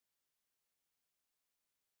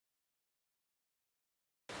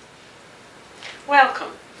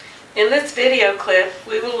Welcome. In this video clip,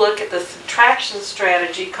 we will look at the subtraction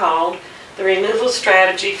strategy called the removal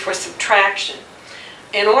strategy for subtraction.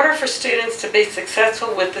 In order for students to be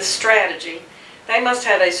successful with this strategy, they must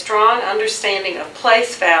have a strong understanding of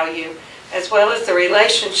place value as well as the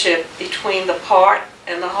relationship between the part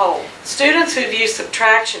and the whole. Students who view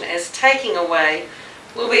subtraction as taking away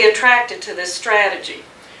will be attracted to this strategy.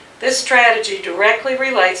 This strategy directly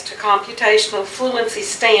relates to computational fluency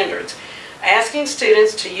standards, asking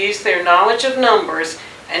students to use their knowledge of numbers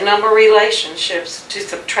and number relationships to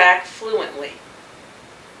subtract fluently.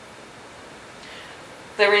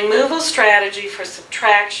 The removal strategy for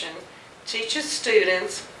subtraction teaches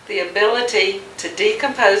students the ability to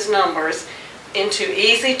decompose numbers into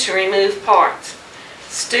easy-to-remove parts.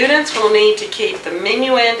 Students will need to keep the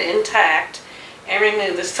minuend intact and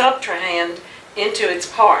remove the subtrahend into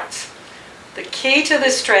its parts. The key to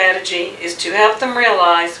this strategy is to help them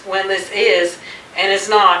realize when this is and is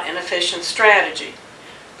not an efficient strategy.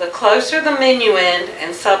 The closer the minuend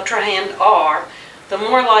and subtrahend are, the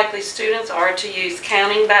more likely students are to use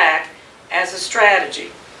counting back as a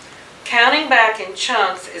strategy. Counting back in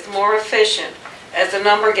chunks is more efficient as the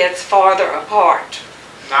number gets farther apart.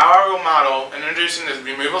 Now I will model introducing the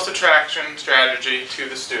removal subtraction strategy to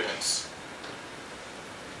the students.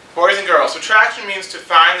 Boys and girls, subtraction means to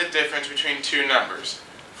find the difference between two numbers.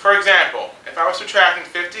 For example, if I was subtracting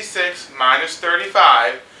 56 minus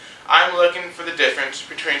 35, I'm looking for the difference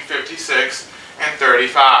between 56 and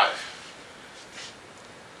 35.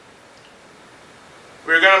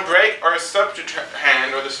 We're going to break our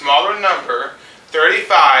subtrahend, or the smaller number,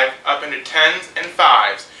 35, up into tens and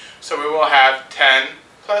fives. So we will have 10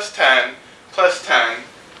 plus 10 plus 10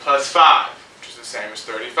 plus 5, which is the same as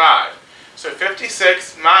 35. So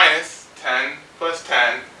 56 minus 10 plus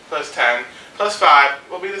 10 plus 10 plus 5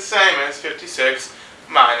 will be the same as 56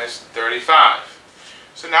 minus 35.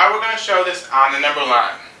 So now we're going to show this on the number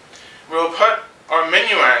line. We'll put our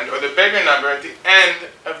minuend, or the bigger number, at the end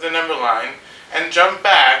of the number line and jump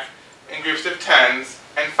back in groups of 10s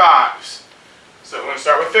and 5s. So we're going to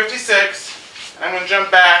start with 56, and I'm going to jump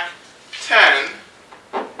back 10,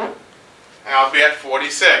 and I'll be at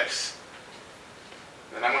 46.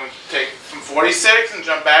 Then I'm going to take from 46 and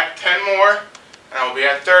jump back 10 more, and I will be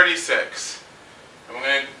at 36. And we're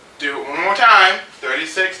going to do it one more time,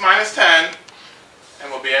 36 minus 10,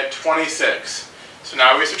 and we'll be at 26. So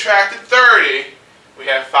now we subtracted 30. We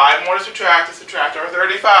have 5 more to subtract our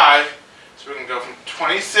 35. So we can go from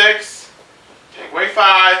 26, take away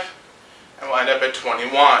 5, and we'll end up at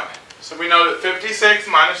 21. So we know that 56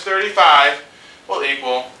 minus 35 will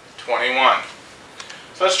equal 21.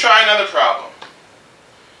 So let's try another problem.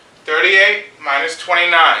 38 minus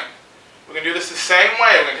 29. We're going to do this the same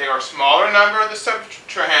way. We're going to take our smaller number of the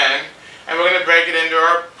subtrahend, and we're going to break it into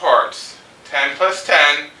our parts. 10 plus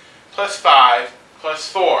 10 plus 5 plus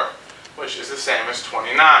 4, which is the same as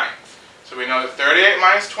 29. So we know that 38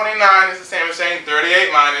 minus 29 is the same as saying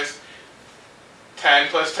 38 minus 10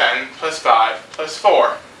 plus 10 plus 5 plus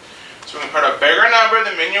 4. So we're going to put a bigger number,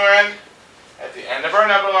 the minuend, at the end of our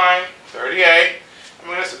number line, 38, and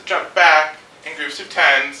we're going to jump back in groups of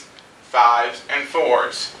 10s, 5s, and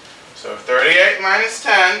 4s. So 38 minus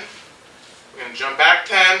 10, we're going to jump back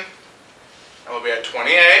 10, and we'll be at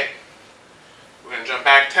 28. We're going to jump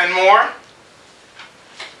back 10 more,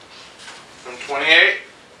 from 28,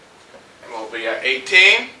 and we'll be at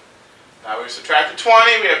 18. Now we've subtracted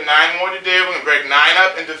 20, we have 9 more to do. We're going to break 9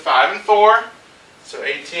 up into 5 and 4. So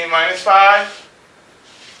 18 minus 5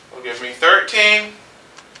 will give me 13.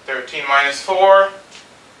 13 minus 4,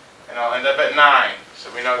 and I'll end up at 9. So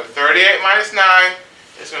we know that 38 minus 9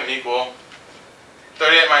 is going to equal,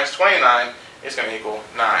 38 minus 29 is going to equal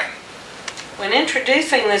 9. When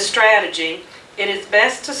introducing this strategy, it is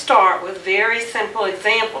best to start with very simple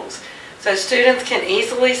examples so students can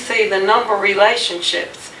easily see the number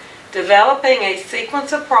relationships. Developing a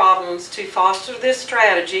sequence of problems to foster this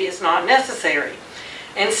strategy is not necessary.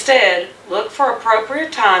 Instead, look for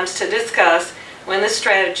appropriate times to discuss when the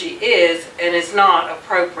strategy is and is not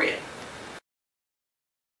appropriate.